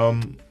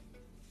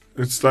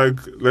 It's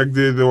like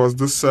there was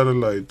this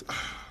satellite.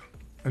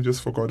 I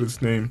just forgot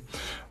its name.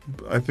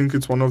 I think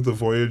it's one of the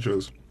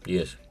Voyagers.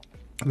 Yes.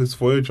 It's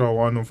Voyager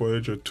 1 or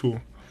Voyager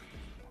 2.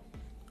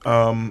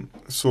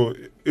 So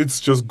it's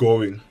just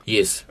going.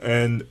 Yes.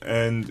 And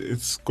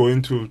it's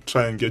going to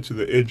try and get to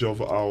the edge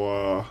of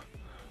our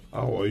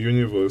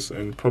universe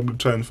and probably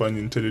try and find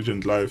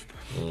intelligent life.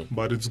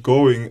 But it's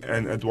going,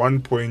 and at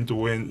one point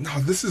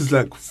this is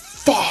like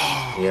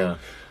far. Yeah.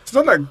 It's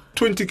not like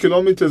 20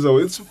 kilometers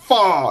away. It's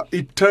far.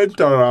 It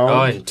turned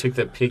around. And took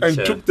the picture.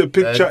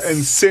 That's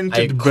and sent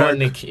it back.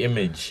 Iconic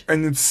image.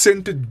 And it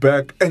sent it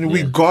back, and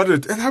we got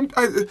it. And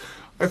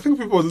I think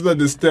people don't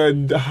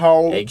understand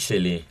how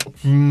actually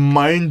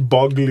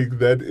mind-boggling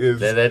that is.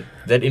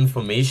 That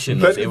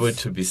information was able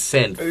to be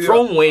sent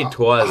from where it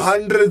was.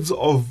 Hundreds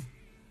of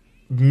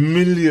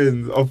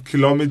millions of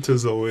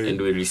kilometers away.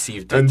 And we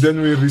received it. And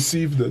then we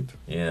received it.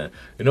 Yeah.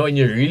 When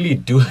you really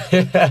do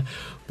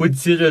put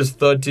serious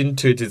thought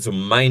into it, it's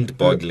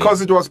mind-boggling.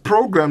 Because it was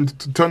programmed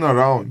to turn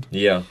around.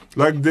 Yeah.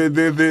 Like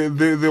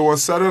there were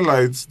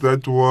satellites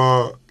that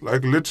were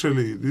like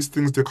literally these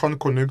things, they can't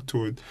connect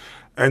to it.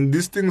 And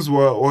these things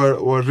were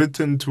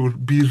written to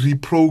be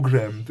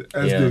reprogrammed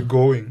as they're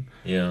going.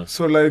 Yeah.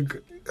 So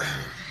like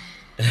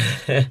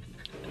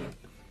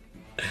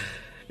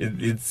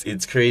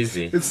it's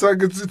crazy. It's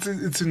like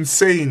it's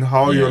insane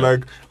how you're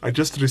like, I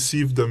just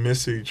received a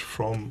message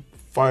from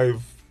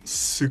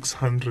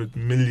 500-600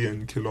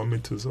 million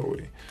kilometers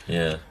away.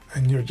 Yeah.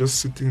 And you're just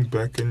sitting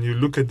back and you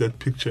look at that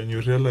picture and you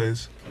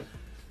realize,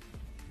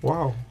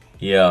 wow.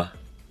 Yeah.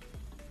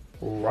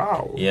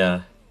 Wow.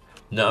 Yeah.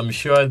 No, I'm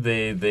sure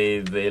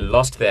they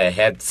lost their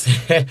hats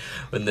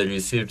when they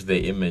received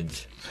the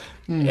image.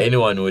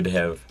 Anyone would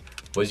have.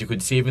 Because you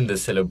could see even the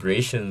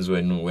celebrations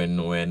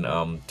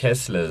when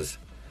Tesla's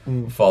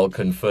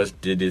Falcon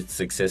first did its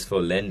successful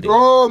landing.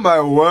 Oh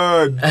my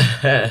word!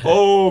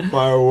 Oh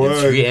my word!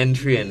 Its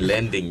re-entry and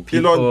landing.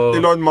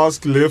 Elon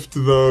Musk left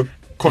the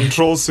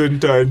control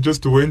center and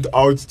just went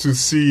out to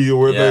see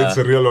whether it's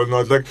real or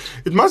not. Like,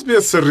 it must be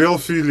a surreal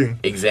feeling.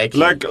 Exactly.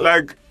 Like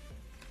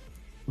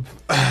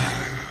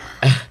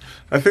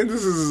I think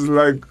this is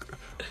like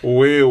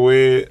where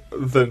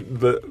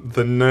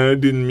the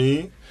nerd in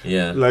me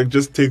like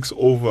just takes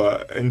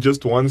over and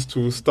just wants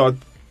to start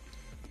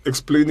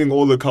explaining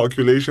all the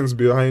calculations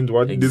behind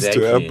what needs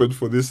to happen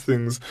for these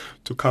things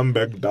to come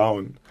back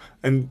down.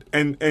 And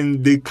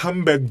they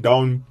come back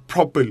down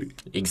properly.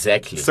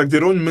 Exactly. It's like they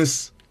don't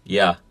miss.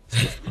 Yeah.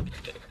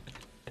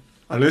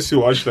 Unless you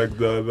watch like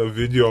the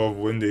video of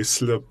when they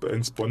slip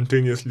and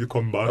spontaneously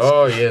combust.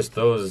 Oh yes,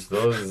 those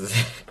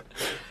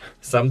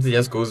something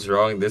just goes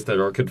wrong. There's the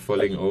rocket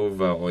falling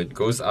over, or it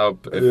goes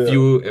up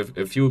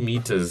a few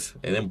meters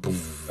and then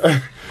poof.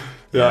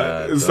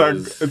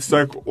 It's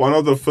like one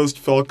of the first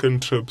Falcon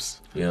trips.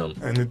 Yeah.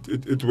 And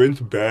it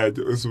went bad.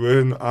 It was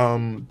when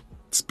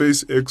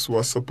SpaceX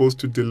was supposed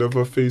to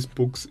deliver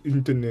Facebook's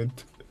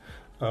internet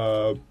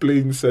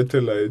plane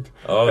satellite.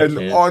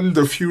 And on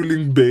the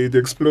fueling bay it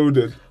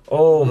exploded.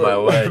 Oh my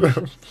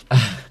word.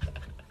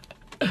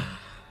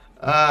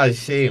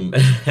 Shame.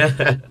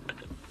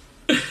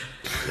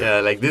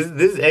 Yeah, like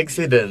this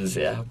accidents,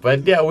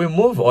 But we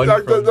move on.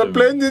 Like the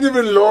plane didn't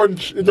even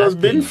launch. It was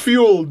being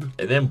fueled.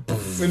 And then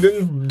poof, and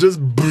then just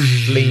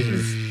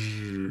flames.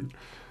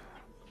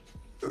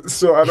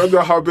 So I don't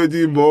know how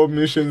many more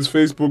missions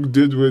Facebook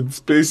did with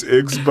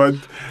SpaceX, but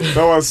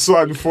that was so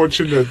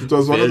unfortunate. It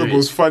was one of the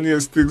most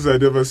funniest things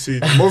I'd ever seen.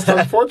 Most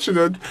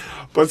unfortunate,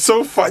 but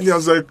so funny. I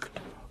was like,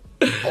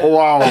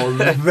 wow,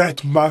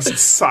 that must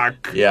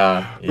suck.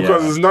 Yeah.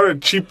 Because it's not a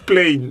cheap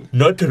plane.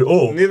 Not at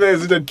all. Neither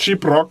is it a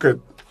cheap rocket.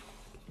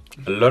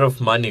 A lot of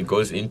money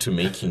goes into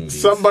making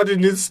these. Somebody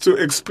needs to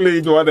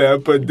explain what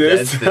happened.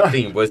 That's the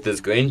thing, was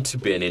there's going to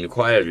be an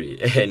inquiry,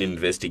 an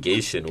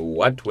investigation.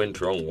 What went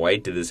wrong? Why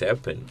did this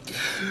happen?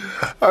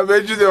 I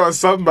imagine there was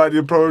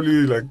somebody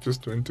probably like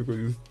just went to go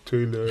to the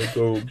toilet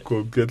or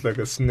go get like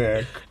a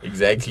snack.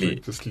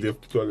 Exactly. Just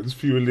left it while it's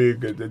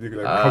fueling, and then he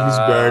like comes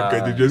back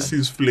and he just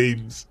sees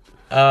flames.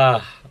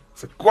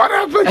 It's like, what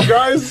happened,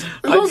 guys?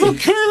 It was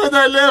okay when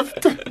I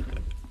left.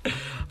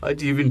 How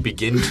do you even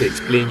begin to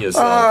explain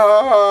yourself?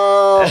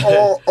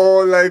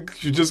 Or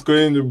like you just go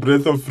in a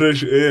breath of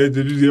fresh air, and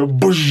you hear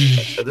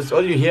boosh. That's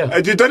all you hear.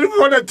 And you don't even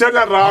want to turn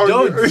around.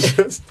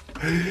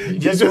 You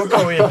just walk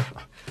away.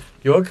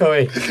 You walk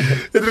away.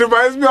 It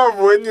reminds me of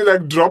when you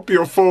like drop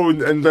your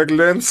phone and like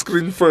land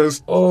screen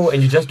first. Oh,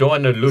 and you just don't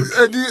want to look.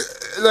 And you,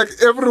 like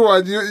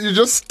everyone, you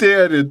just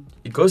stare at it.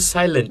 It goes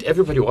silent.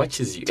 Everybody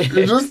watches you.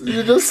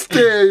 you just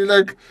stare. You're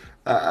like,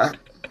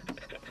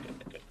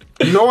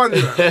 no one.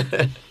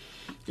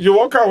 You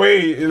walk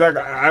away. You're like,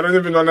 I don't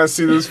even want to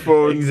see this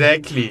phone.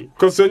 Exactly.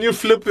 Because when you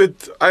flip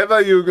it,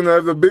 either you're gonna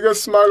have the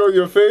biggest smile on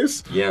your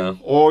face,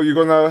 or you're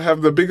gonna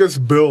have the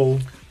biggest bill.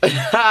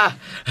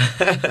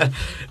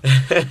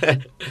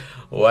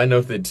 One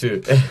of the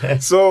two.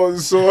 So,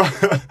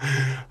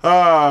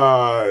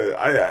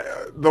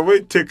 the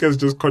way tech has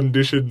just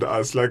conditioned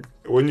us, like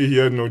when you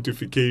hear a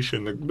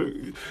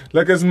notification,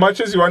 like as much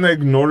as you want to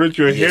ignore it,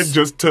 your head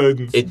just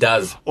turns. It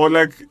does. Or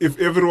like if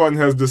everyone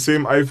has the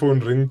same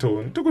iPhone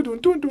ringtone.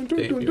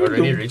 You're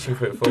already reaching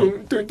for your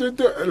phone.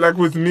 Like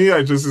with me,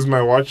 I just is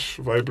my watch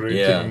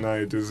vibrating. No,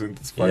 it isn't.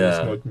 It's fine. It's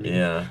not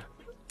me.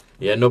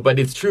 Yeah, no, but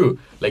it's true.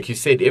 Like you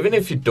said, even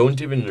if you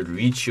don't even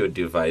reach your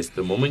device,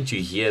 the moment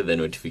you hear the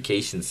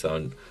notification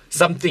sound,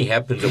 something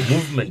happens, a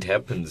movement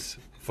happens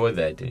for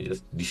that, and you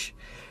just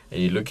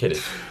and you look at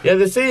it. Yeah,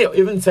 they say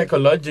even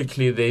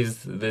psychologically,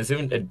 there's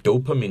even a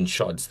dopamine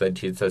shots that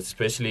hits us,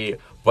 especially,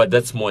 but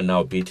that's more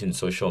now beat in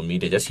social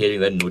media. Just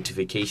hearing that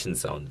notification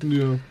sound.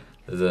 Yeah,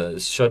 there's a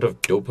shot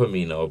of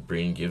dopamine our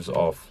brain gives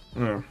off.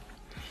 Yeah.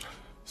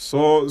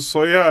 So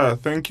yeah,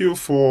 thank you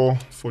for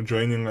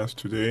joining us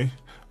today.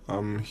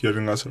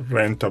 Hearing us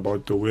rant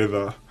about the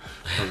weather,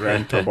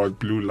 rant about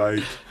blue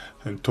light,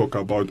 and talk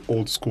about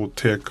old school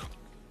tech.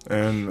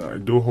 And I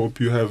do hope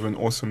you have an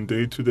awesome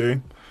day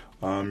today.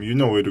 You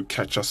know where to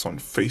catch us on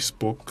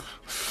Facebook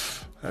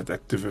at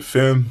Active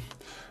FM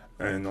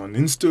and on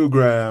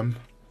Instagram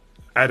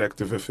at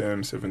Active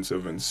FM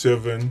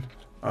 777.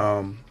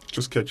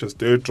 Just catch us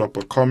there, drop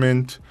a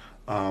comment.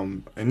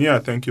 And yeah,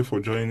 thank you for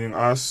joining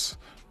us.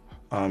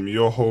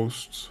 Your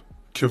host,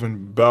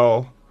 Kevin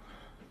Bell,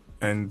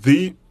 and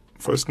the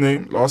first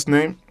name, last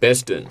name,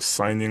 Beston,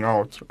 signing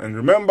out. And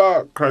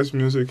remember, Christ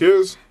music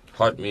is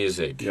hot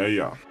music.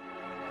 Yeah.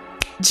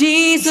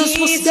 Jesus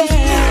will stay.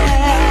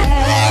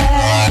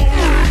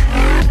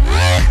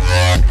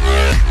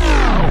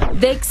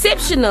 The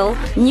exceptional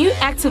new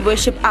Act of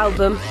Worship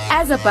album,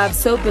 As Above,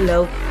 So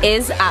Below,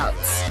 is out.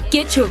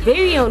 Get your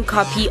very own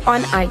copy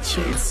on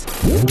iTunes.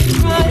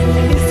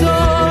 Christ is all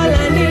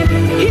I need.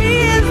 He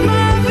is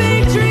my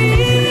victory.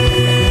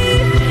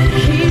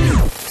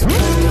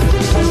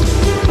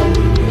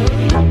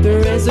 The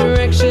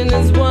resurrection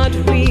is what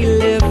we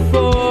live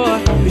for,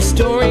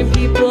 restoring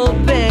people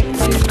back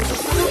to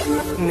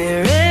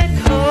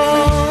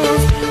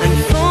miracles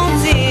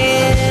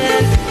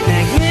unfolding,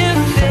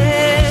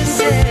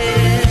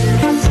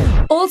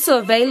 magnificent. Also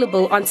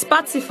available on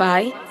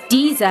Spotify,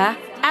 Deezer,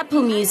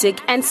 Apple Music,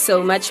 and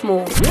so much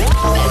more.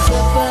 As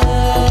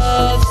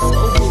above, so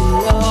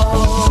below.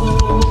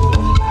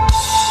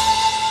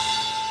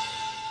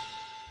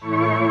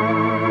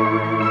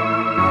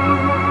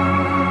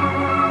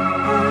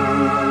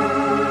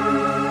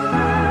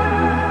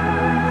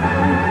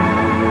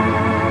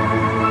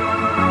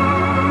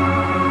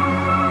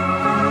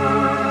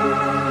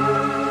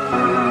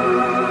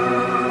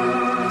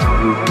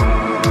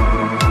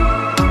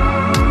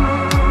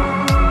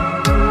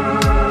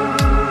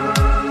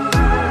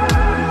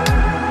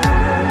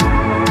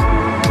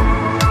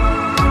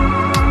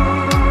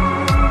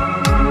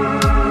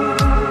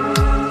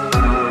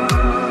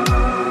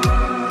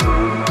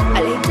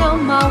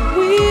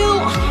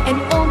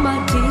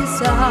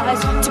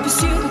 To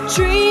pursue the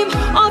dream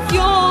of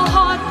your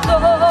heart,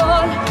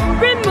 Lord.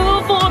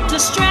 Remove all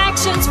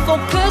distractions,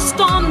 focused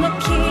on the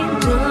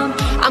kingdom.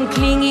 I'm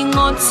clinging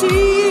on to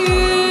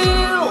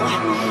you.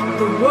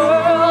 The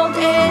world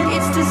and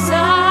its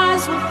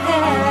desires will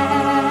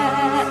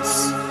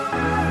pass,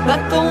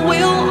 but the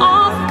will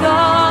of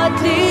God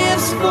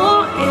lives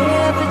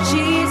forever.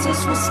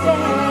 Jesus will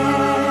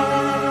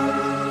stand.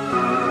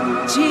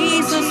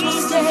 Jesus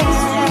will stand.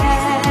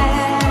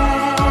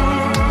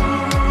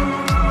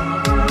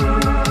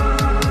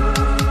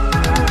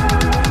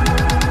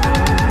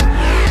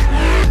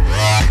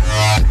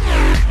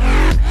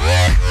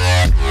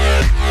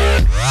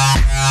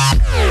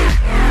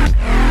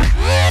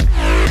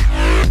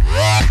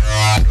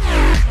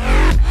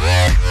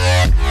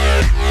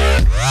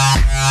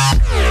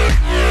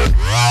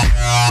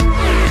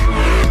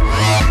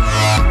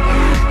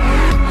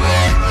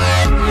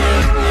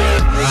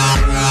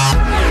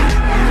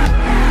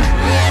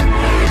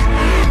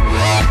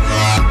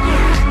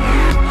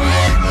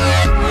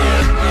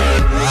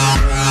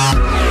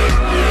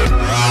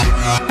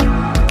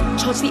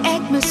 The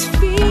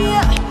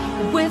atmosphere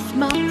with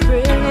my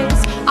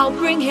praise. I'll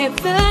bring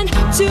heaven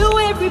to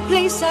every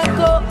place I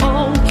go.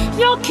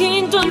 Your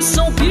kingdom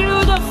so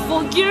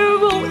beautiful, you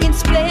rule in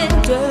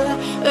splendor,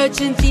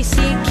 urgently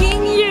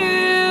seeking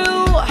you.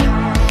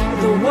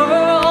 The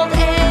world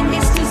and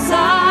its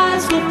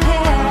desires will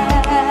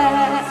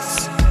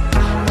pass,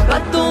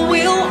 but the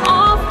will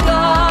of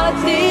God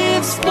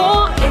lives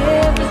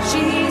forever.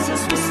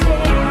 Jesus will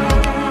stand.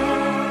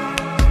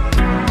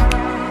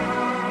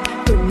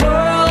 The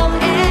world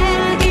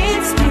and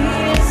its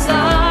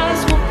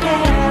desires will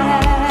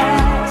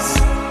pass,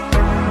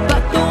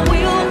 but the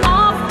will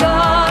of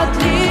God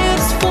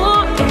lives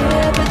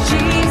forever.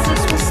 Jesus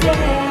will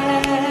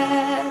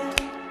stand.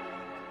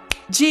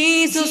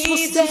 Jesus will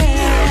stand.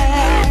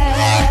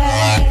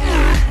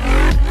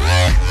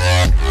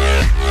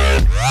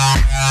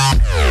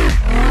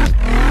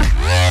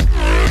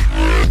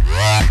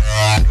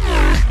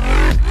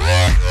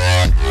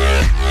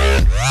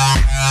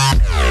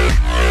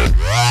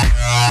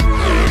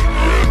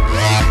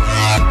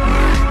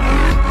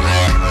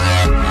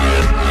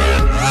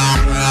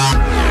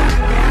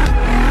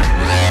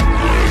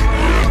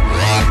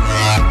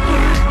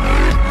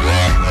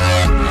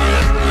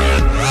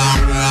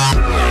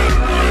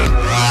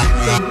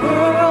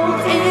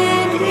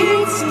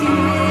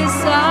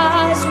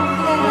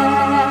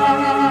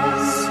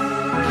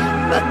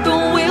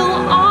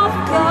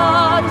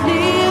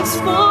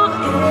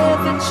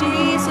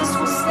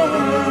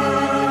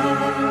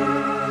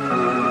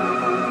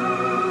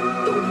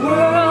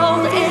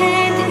 world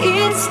and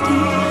its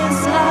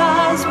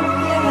desires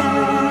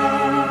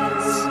will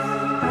pass,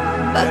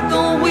 but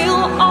the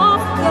will of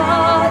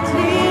God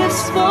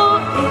lives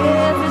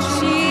forever.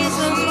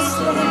 Jesus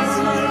says.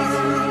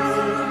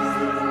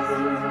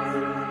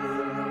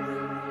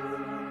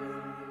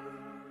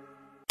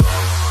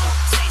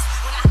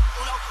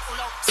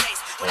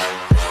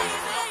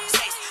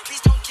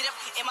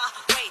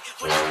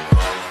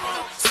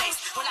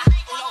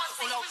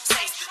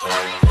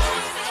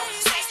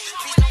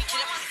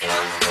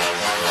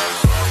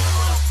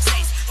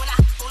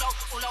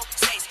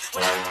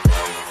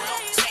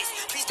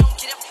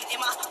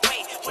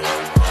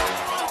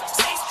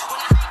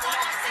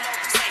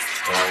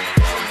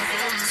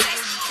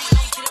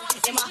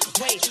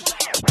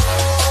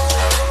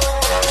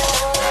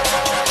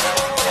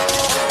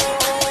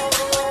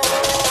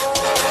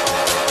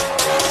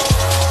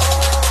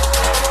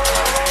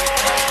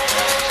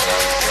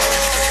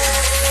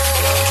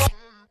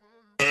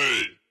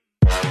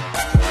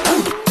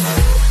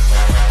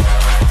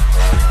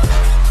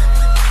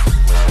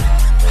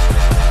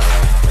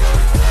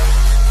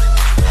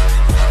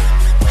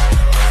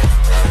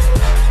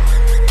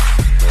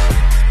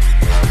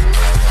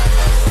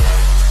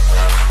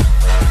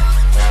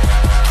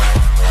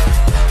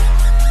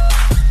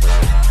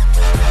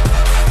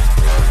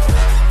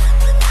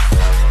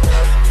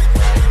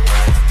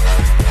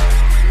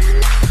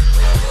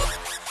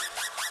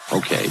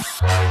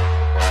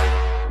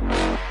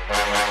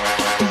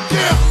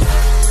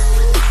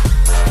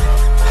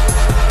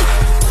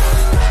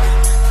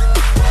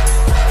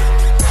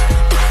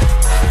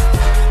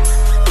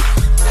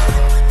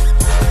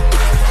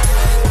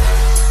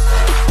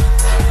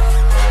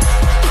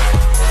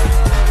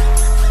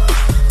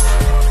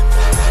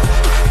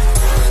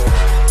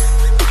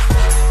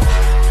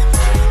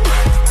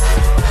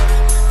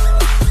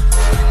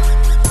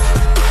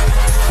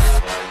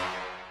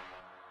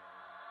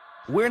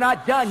 We're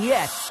not done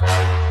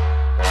yet.